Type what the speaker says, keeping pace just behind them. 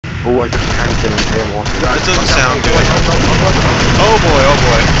Oh, I just tanked in and It doesn't sound good. Oh boy, oh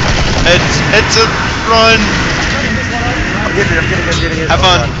boy. It's a run! I'm getting it. Have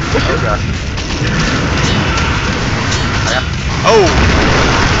fun. Oh god. Oh!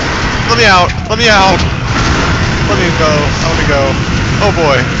 Let me out! Let me out! Let me go. I want to go. Oh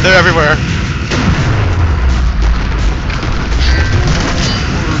boy, they're everywhere.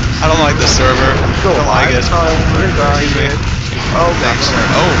 I don't like this server. I don't like it. Excuse me. Oh, Thanks.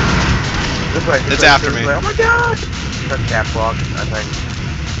 Oh! It's after me. Oh my god! That's catwalk, I think.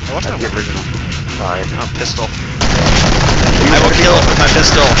 Oh, what's That's the original. Sorry. Oh, pistol. I will kill it with my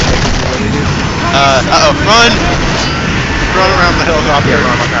pistol. Uh-oh, run! Run around the helicopter. Yeah,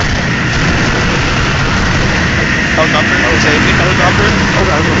 run. Helicopter? Save me, helicopter? Oh,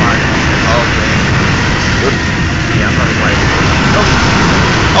 that was mine. Oh, great. Yeah, I'm running away.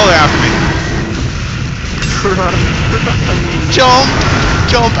 Oh, they're after me. Jump!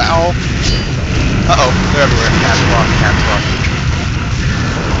 Jump, ow. Uh-oh, they're everywhere. Catwalk.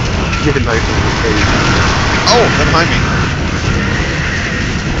 Get a knife in the face. Oh, they're behind me.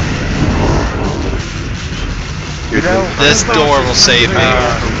 You know, This door will save me.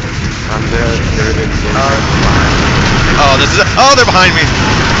 I'm there. Oh, this is it. Oh, they're behind me.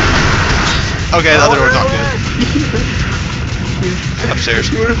 Okay, the other door's not good. Upstairs.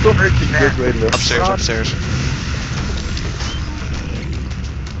 Upstairs.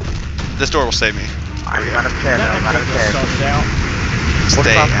 This door will save me. I'm out of 10.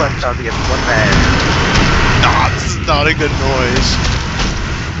 Stay out. Nah, this is not a good noise.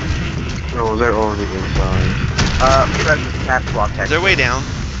 No, they're already inside. They're way down.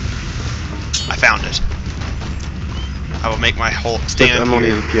 I found it. I will make my whole stand I'm only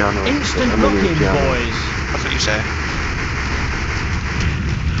here. the piano. Instant looking, boys. That's what you say.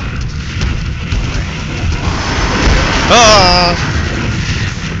 Ah!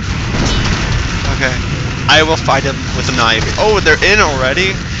 Okay. I will fight him with a knife. Oh, they're in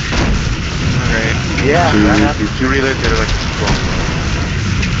already? Okay. Yeah, you really did like strong.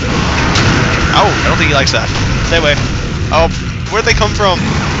 Oh, I don't think he likes that. Stay away. Oh, where'd they come from?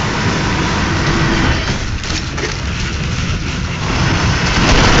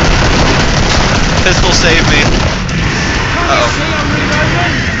 Pistol save me. Uh-oh.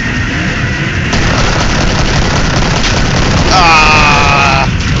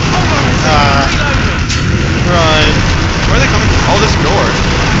 Run. Where are they coming from? Oh, this door.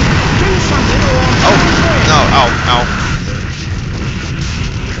 Oh, no, ow.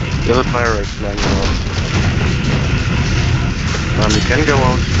 The other pirates flying out. You can go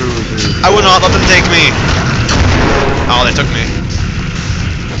out through the... I will not let them take me. Oh, they took me.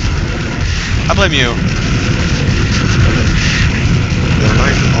 I blame you. They're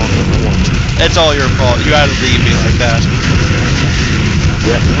nice and awesome. It's all your fault. You had to leave me like that.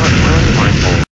 Yeah, where am I?